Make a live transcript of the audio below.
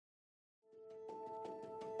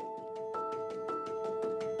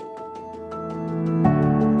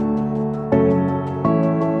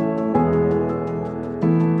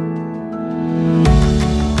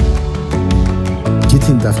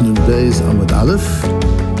today's Amud Aleph,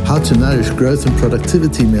 how to nourish growth and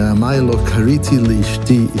productivity, מימי, קריתי,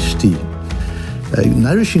 לאישתי, אישתי.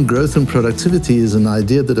 Nourishing growth and productivity is an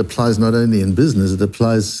idea that applies not only in business, it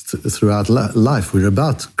applies throughout life. We're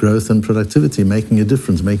about growth and productivity, making a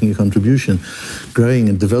difference, making a contribution, growing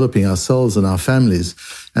and developing ourselves and our families.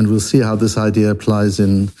 And we'll see how this idea applies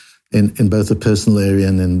in both the personal area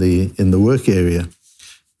and in the work area.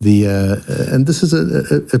 And this is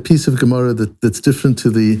a piece of Gemara that's different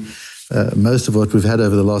to most of what we've had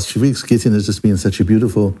over the last few weeks. Gittin has just been such a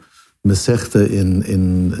beautiful Masechta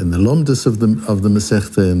in the lomdus of the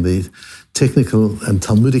Masechta, in the technical and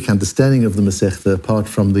Talmudic understanding of the Masechta, apart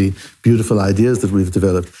from the beautiful ideas that we've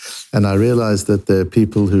developed. And I realize that there are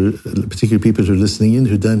people particularly people who are listening in,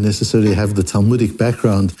 who don't necessarily have the Talmudic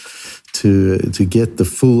background to get the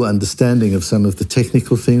full understanding of some of the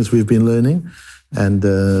technical things we've been learning. And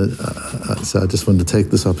so I just want to take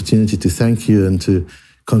this opportunity to thank you and to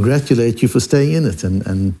congratulate you for staying in it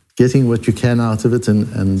and getting what you can out of it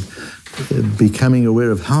and becoming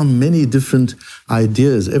aware of how many different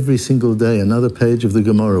ideas every single day, another page of the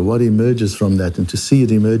Gemara, what emerges from that, and to see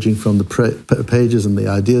it emerging from the pages and the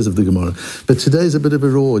ideas of the Gemara. But today's a bit of a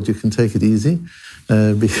reward. You can take it easy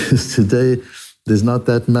because today there's not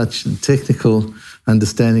that much technical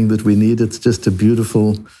understanding that we need. It's just a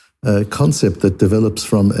beautiful concept that develops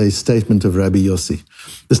from a statement of Rabbi Yossi.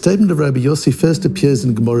 The statement of Rabbi Yossi first appears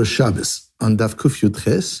in Gemara Shabbos on Daf Kuf Yud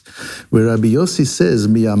Ches, where Rabbi Yossi says,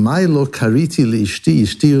 "Miamai lo kariti liishti,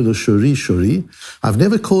 ishti lo shori shori." I've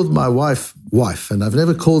never called my wife wife, and I've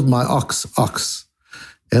never called my ox ox.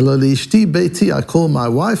 Elo liishti beiti, I call my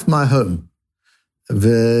wife my home.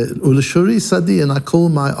 Ve'ulashori sadi, and I call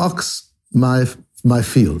my ox my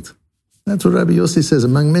field. That's what Rabbi Yossi says,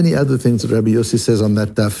 among many other things that Rabbi Yossi says on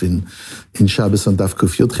that daf in Shabbos on Daf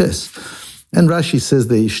Kuf Yud Ches. And Rashi says,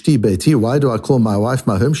 the Ishti Beiti, why do I call my wife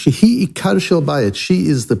my home? Shehi ikar shel bayit. She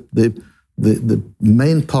is the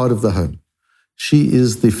main part of the home. She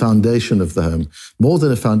is the foundation of the home. More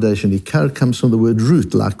than a foundation, ikar comes from the word root.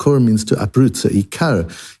 Lakor means to uproot. So ikar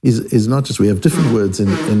is not just, we have different words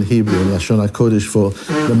in Hebrew, in Lashon HaKodesh, for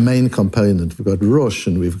the main component. We've got rosh,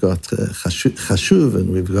 and we've got chashuv,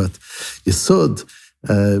 and we've got yesod.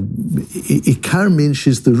 Ikar means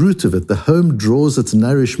she's the root of it. The home draws its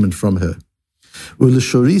nourishment from her.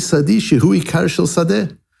 Uleshori sadi shehu ikar shel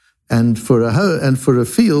sadeh. And for a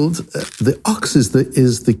field, the ox is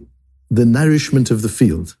the nourishment of the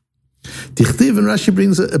field. Tichtiv, and Rashi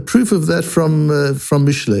brings a proof of that from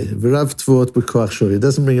Mishle. V'rav tvot b'koach shori. It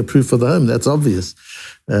doesn't bring a proof for the home. That's obvious.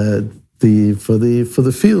 For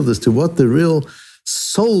the field, as to what the real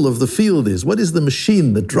soul of the field is. What is the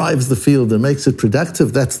machine that drives the field and makes it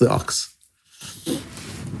productive? That's the ox.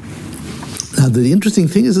 Now, the interesting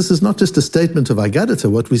thing is, this is not just a statement of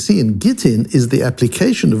Agadata. What we see in Gittin is the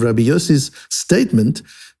application of Rabbi Yossi's statement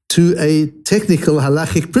to a technical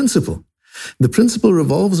halachic principle. The principle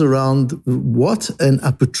revolves around what an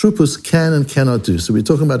apotropos can and cannot do. So we're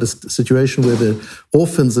talking about a situation where there are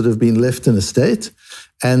orphans that have been left in a state,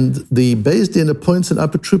 and the Beis Din appoints an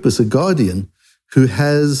apotropos, a guardian, who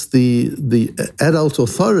has the adult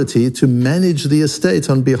authority to manage the estate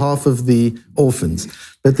on behalf of the orphans.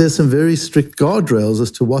 But there's some very strict guardrails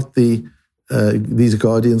as to what these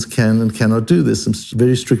guardians can and cannot do. There's some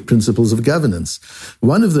very strict principles of governance.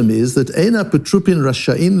 One of them is that ein apotrupin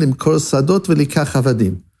rasha'im limkor sadot velikach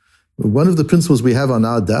avadim. One of the principles we have on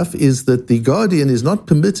our daf is that the guardian is not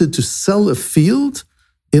permitted to sell a field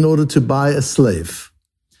in order to buy a slave.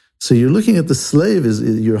 So you're looking at the slave,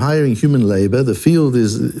 you're hiring human labor, the field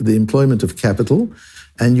is the employment of capital,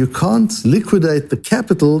 and you can't liquidate the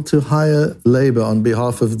capital to hire labor on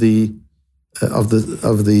behalf of the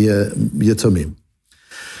Yatomim.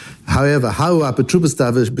 However,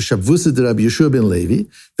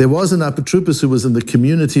 there was an apotropos who was in the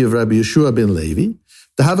community of Rabbi Yeshua ben Levi.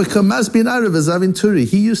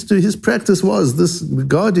 His practice was, this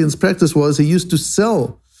guardian's practice was, he used to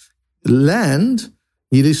sell land,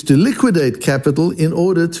 he used to liquidate capital in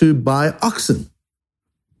order to buy oxen.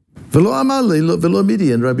 And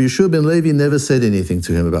Rabbi Yeshua ben Levi never said anything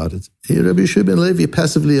to him about it. Rabbi Yeshua ben Levi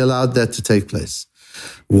passively allowed that to take place.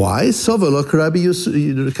 Why? Rabbi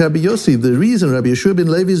Yossi. The reason, Rabbi Yeshua ben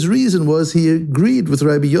Levi's reason was he agreed with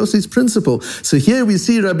Rabbi Yossi's principle. So here we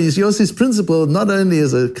see Rabbi Yossi's principle not only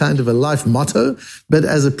as a kind of a life motto, but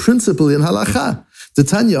as a principle in halacha. The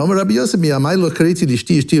Tanya, Rabbi Yossi, miamai lo kariti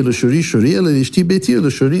liishti, ishti lo shori shori, elo liishti beiti lo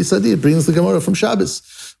shori sadi. It brings the Gemara from Shabbos,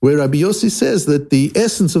 where Rabbi Yossi says that the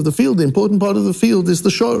essence of the field, the important part of the field, is the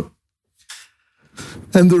shor.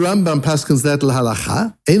 And the Rambam paskins that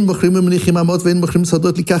l'halacha, ein mochrim u'menichim amot ve'ein mochrim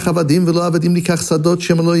sadot likach avadim ve'lo avadim likach sadot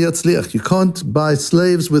shem lo yatzliach. You can't buy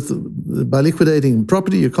slaves by liquidating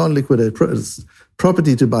property. You can't liquidate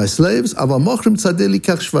property to buy slaves. Aval mochrim tzadeh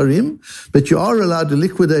likach shvarim, but you are allowed to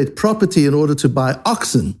liquidate property in order to buy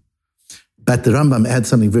oxen. But the Rambam adds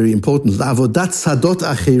something very important. Avodat sadot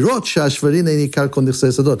achirot she'ashvarin ein ikar kol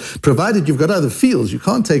nechsei sadot. Provided you've got other fields, you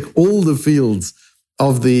can't take all the fields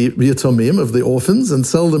of the yatomim, of the orphans, and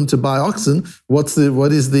sell them to buy oxen. What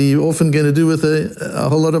is the orphan going to do with a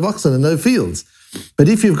whole lot of oxen and no fields? But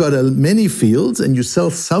if you've got many fields and you sell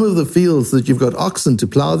some of the fields that you've got oxen to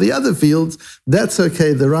plow the other fields, that's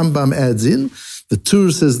okay. The Rambam adds in. The Tur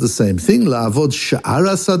says the same thing. La'avod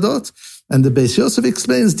sha'ara sadot. And the Beis Yosef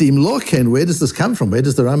explains, Dim loken, where does this come from? Where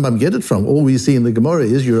does the Rambam get it from? All we see in the Gemara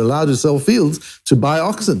is you're allowed to sell fields to buy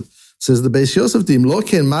oxen. Says the Beis Yosef, Dim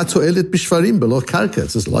loken ma to'elet b'shvarim b'lo karka.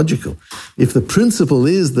 It's just logical. If the principle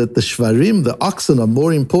is that the shvarim, the oxen, are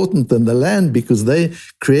more important than the land because they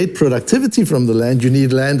create productivity from the land, you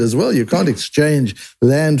need land as well. You can't exchange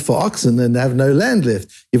land for oxen and have no land left.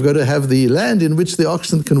 You've got to have the land in which the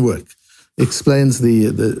oxen can work. Explains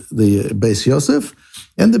the Beis Yosef.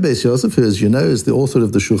 And the Beis Yosef, who, as you know, is the author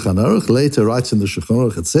of the Shulchan Aruch, later writes in the Shulchan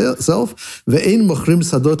Aruch itself, Ve'ein mochrim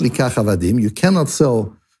sadot likach avadim. You cannot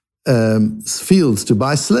sell fields to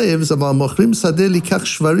buy slaves, aval mochrim sadeh likach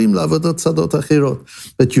shvarim la'avodot sadot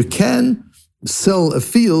achirot. But you can sell a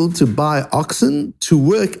field to buy oxen to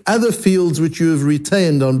work other fields which you have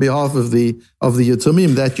retained on behalf of the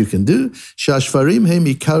yatomim. That you can do. Shashvarim heim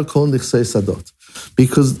ikar kol nechsei sadot.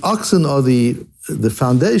 Because oxen are the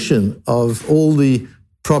foundation of all the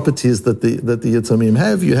properties that the yatomim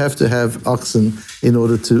have. You have to have oxen in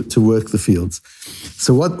order to work the fields.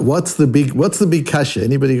 So what's the big kasha?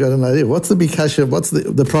 Anybody got an idea? What's the big kasha? What's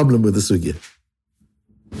the problem with the sugya?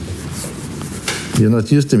 You're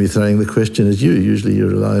not used to me throwing the question at you. Usually you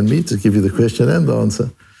rely on me to give you the question and the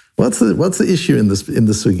answer. What's the issue in the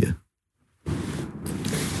sugya?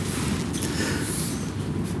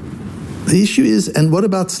 The issue is, and what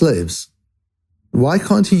about slaves? Why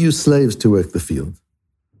can't he use slaves to work the field?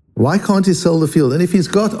 Why can't he sell the field? And if he's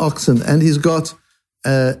got oxen and he's got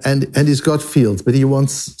and he's got fields, but he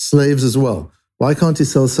wants slaves as well, why can't he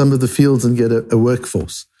sell some of the fields and get a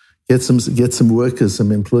workforce? Get some workers,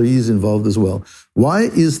 some employees involved as well. Why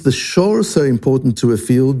is the shor so important to a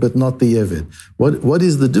field but not the eved? What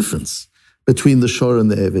is the difference between the shor and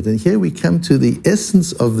the eved? And here we come to the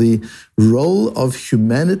essence of the role of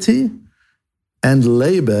humanity and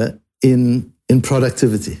labor in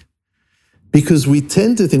productivity. Because we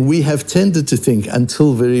have tended to think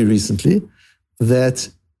until very recently that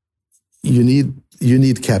you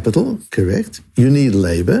need capital, correct? You need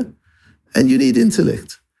labor, and you need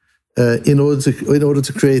intellect in order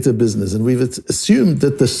to create a business. And we've assumed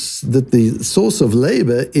that the source of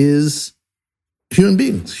labor is human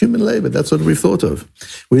beings, human labor. That's what we've thought of.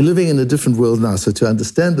 We're living in a different world now. So to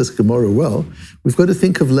understand this Gemara well, we've got to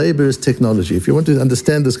think of labor as technology. If you want to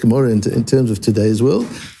understand this Gemara in terms of today's world,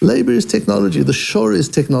 labor is technology. The shor is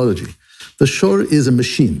technology. The shor is a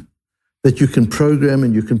machine that you can program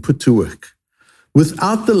and you can put to work.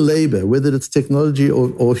 Without the labor, whether it's technology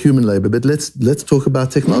or human labor, but let's talk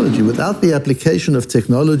about technology. Without the application of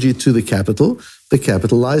technology to the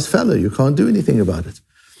capital lies fallow. You can't do anything about it.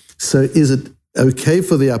 So is it okay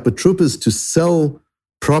for the apotropos to sell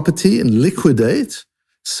property and liquidate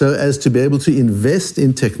so as to be able to invest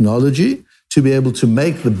in technology, to be able to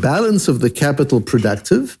make the balance of the capital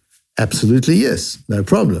productive? Absolutely yes, no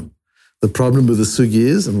problem. The problem with the sugi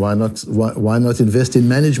is, and why not invest in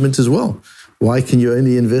management as well? Why can you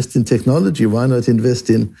only invest in technology? Why not invest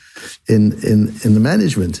in the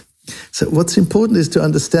management? So what's important is to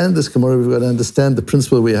understand this Gemara. We've got to understand the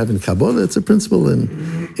principle we have in Kabbalah. It's a principle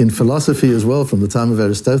in philosophy as well from the time of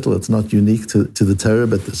Aristotle. It's not unique to the Torah,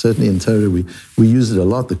 but certainly in Torah we use it a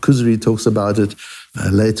lot. The Kuzri talks about it.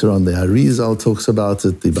 Later on the Arizal talks about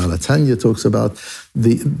it. The Balatanya talks about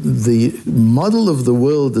the model of the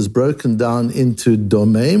world is broken down into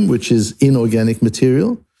domain, which is inorganic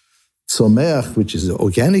material, Someach, which is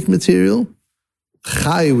organic material,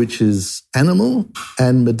 Chai, which is animal,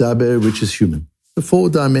 and Medaber, which is human. The four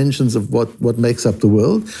dimensions of what makes up the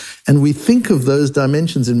world. And we think of those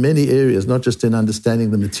dimensions in many areas, not just in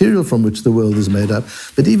understanding the material from which the world is made up,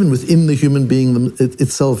 but even within the human being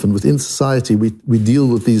itself and within society, we deal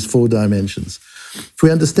with these four dimensions. If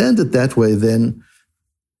we understand it that way, then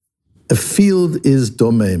a field is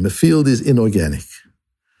domain, a field is inorganic.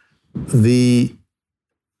 The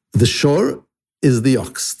shor is the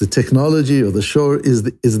ox. The technology or the shor is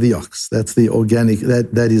the ox. That's the organic.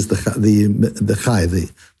 That is the chai,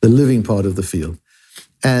 the living part of the field.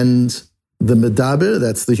 and the medaber,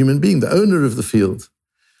 that's the human being, the owner of the field,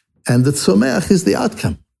 and the tzomeach is the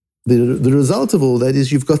outcome. The result of all that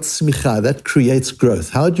is you've got smicha, that creates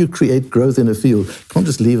growth. How do you create growth in a field? You can't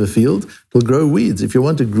just leave a field, it'll grow weeds. If you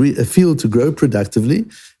want a field to grow productively,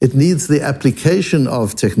 it needs the application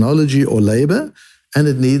of technology or labor, and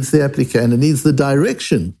it needs the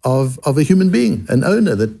direction of a human being, an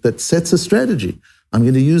owner that sets a strategy. I'm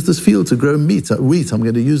going to use this field to grow wheat. I'm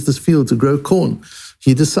going to use this field to grow corn.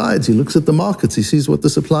 He decides, he looks at the markets, he sees what the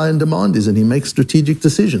supply and demand is, and he makes strategic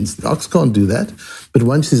decisions. The ox can't do that. But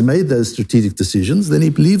once he's made those strategic decisions, then he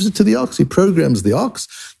leaves it to the ox. He programs the ox.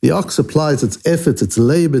 The ox applies its effort, its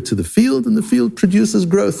labor to the field, and the field produces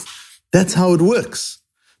growth. That's how it works.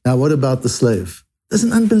 Now, what about the slave? There's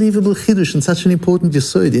an unbelievable chiddush and such an important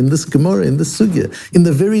yesod in this Gemara, in this sugya, in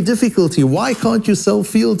the very difficulty. Why can't you sell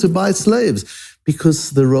field to buy slaves?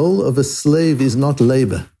 Because the role of a slave is not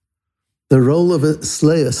labor. The role of a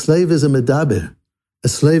slave is a medaber. A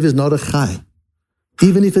slave is not a chai.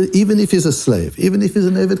 Even if he's a slave, even if he's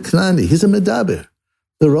an eved knani, he's a medaber.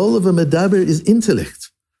 The role of a medaber is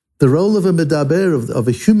intellect. The role of a medaber, of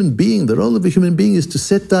a human being, the role of a human being is to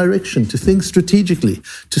set direction, to think strategically,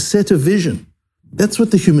 to set a vision. That's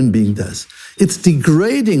what the human being does. It's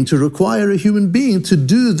degrading to require a human being to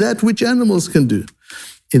do that which animals can do.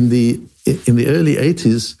 In the early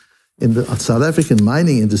 80s, in the South African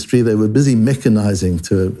mining industry, they were busy mechanizing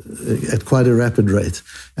at quite a rapid rate.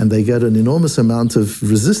 And they got an enormous amount of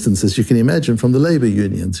resistance, as you can imagine, from the labor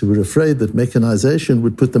unions, who were afraid that mechanization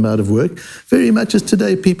would put them out of work, very much as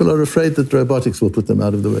today people are afraid that robotics will put them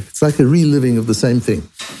out of the work. It's like a reliving of the same thing.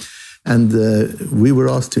 And we were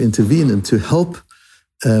asked to intervene and to help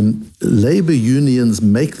labor unions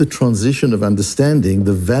make the transition of understanding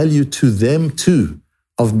the value to them too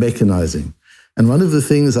of mechanizing. And one of the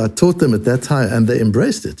things I taught them at that time, and they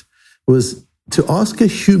embraced it, was to ask a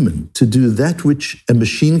human to do that which a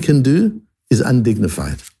machine can do is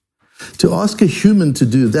undignified. To ask a human to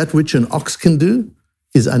do that which an ox can do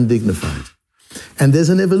is undignified. And there's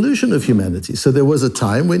an evolution of humanity. So there was a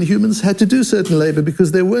time when humans had to do certain labor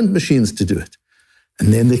because there weren't machines to do it.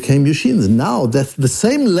 And then there came machines. Now that's the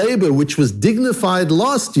same labor which was dignified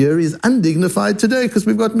last year is undignified today because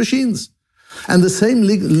we've got machines. And the same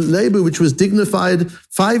labor which was dignified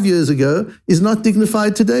 5 years ago is not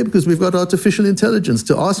dignified today because we've got artificial intelligence.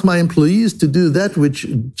 To ask my employees to do that which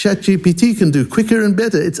ChatGPT can do quicker and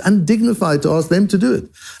better, it's undignified to ask them to do it.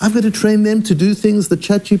 I've got to train them to do things that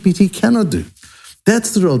ChatGPT cannot do.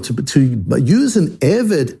 That's the role. To use an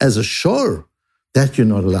eved as a shor, that you're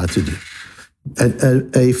not allowed to do.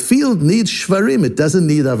 A field needs shvarim, it doesn't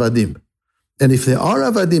need avadim. And if there are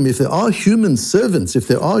avadim, if there are human servants, if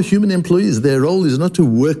there are human employees, their role is not to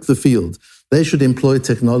work the field. They should employ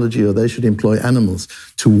technology or they should employ animals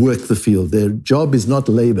to work the field. Their job is not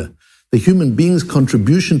labor. The human being's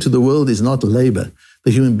contribution to the world is not labor.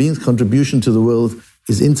 The human being's contribution to the world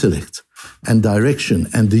is intellect and direction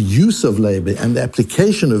and the use of labor and the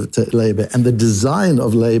application of labor and the design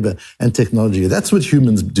of labor and technology. That's what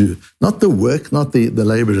humans do, not the work, not the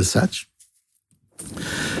labor as such.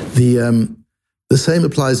 The same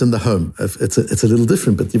applies in the home. It's a little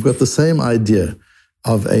different, but you've got the same idea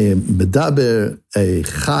of a medaber, a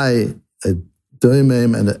chai, a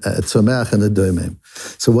doimem, and a tzomeach, and a doimem.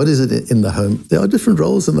 So what is it in the home? There are different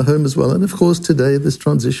roles in the home as well. And of course, today, this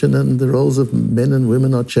transition and the roles of men and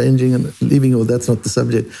women are changing and leaving, or that's not the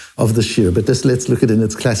subject of the shir, but just let's look at it in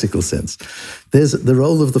its classical sense. There's the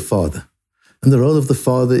role of the father. And the role of the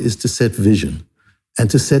father is to set vision and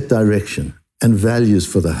to set direction and values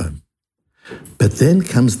for the home. But then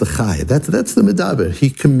comes the chai. That's the medaber. He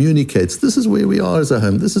communicates. This is where we are as a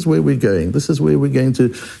home. This is where we're going. This is where we're going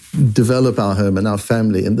to develop our home and our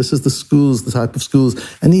family. And this is the schools, the type of schools.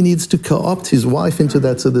 And he needs to co-opt his wife into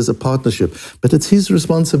that so there's a partnership. But it's his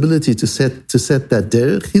responsibility to set that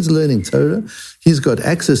derech. He's learning Torah. He's got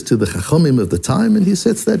access to the chachomim of the time and he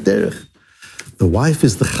sets that derech. The wife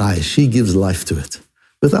is the chai. She gives life to it.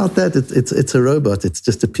 Without that, it's a robot. It's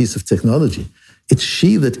just a piece of technology. It's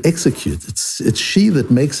she that executes. It's she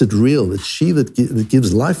that makes it real. It's she that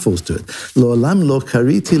gives life force to it. Lo'olam lo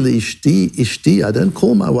karithi le'ishti ishti. I don't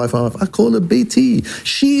call my wife, I call her beiti.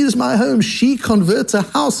 She is my home. She converts a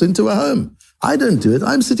house into a home. I don't do it.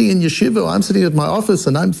 I'm sitting in yeshiva, I'm sitting at my office,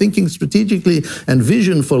 and I'm thinking strategically and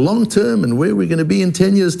vision for long term and where we're going to be in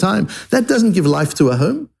 10 years' time. That doesn't give life to a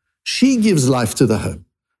home. She gives life to the home.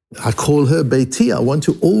 I call her Beiti. I want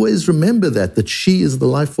to always remember that she is the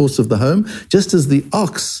life force of the home, just as the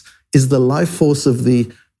ox is the life force of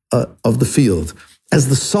the field. As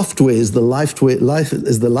the software is the life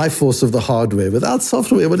force of the hardware. Without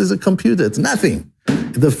software, what is a computer? It's nothing.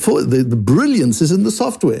 the brilliance is in the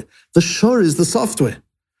software. The shore is the software.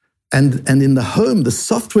 And in the home, the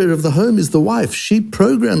software of the home is the wife. She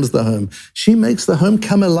programs the home. She makes the home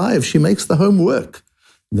come alive. She makes the home work.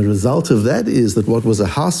 The result of that is that what was a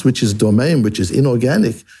house which is domain, which is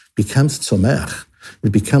inorganic, becomes tzomeach.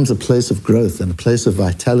 It becomes a place of growth and a place of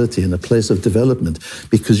vitality and a place of development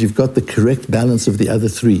because you've got the correct balance of the other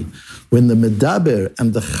three. When the medaber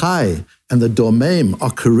and the chai and the domain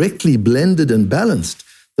are correctly blended and balanced,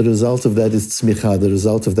 the result of that is tzmicha, the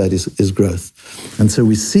result of that is growth. And so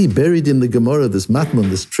we see buried in the Gemara this matmon,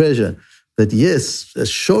 this treasure, that yes, a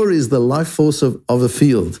shore is the life force of a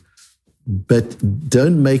field, but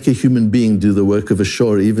don't make a human being do the work of a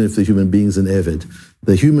shore, even if the human being's an eved.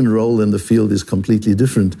 The human role in the field is completely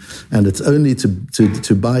different, and it's only to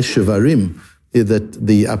buy shivarim that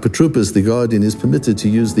the apotropos, the guardian, is permitted to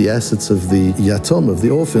use the assets of the yatom, of the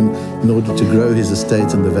orphan, in order to grow his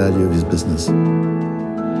estate and the value of his business.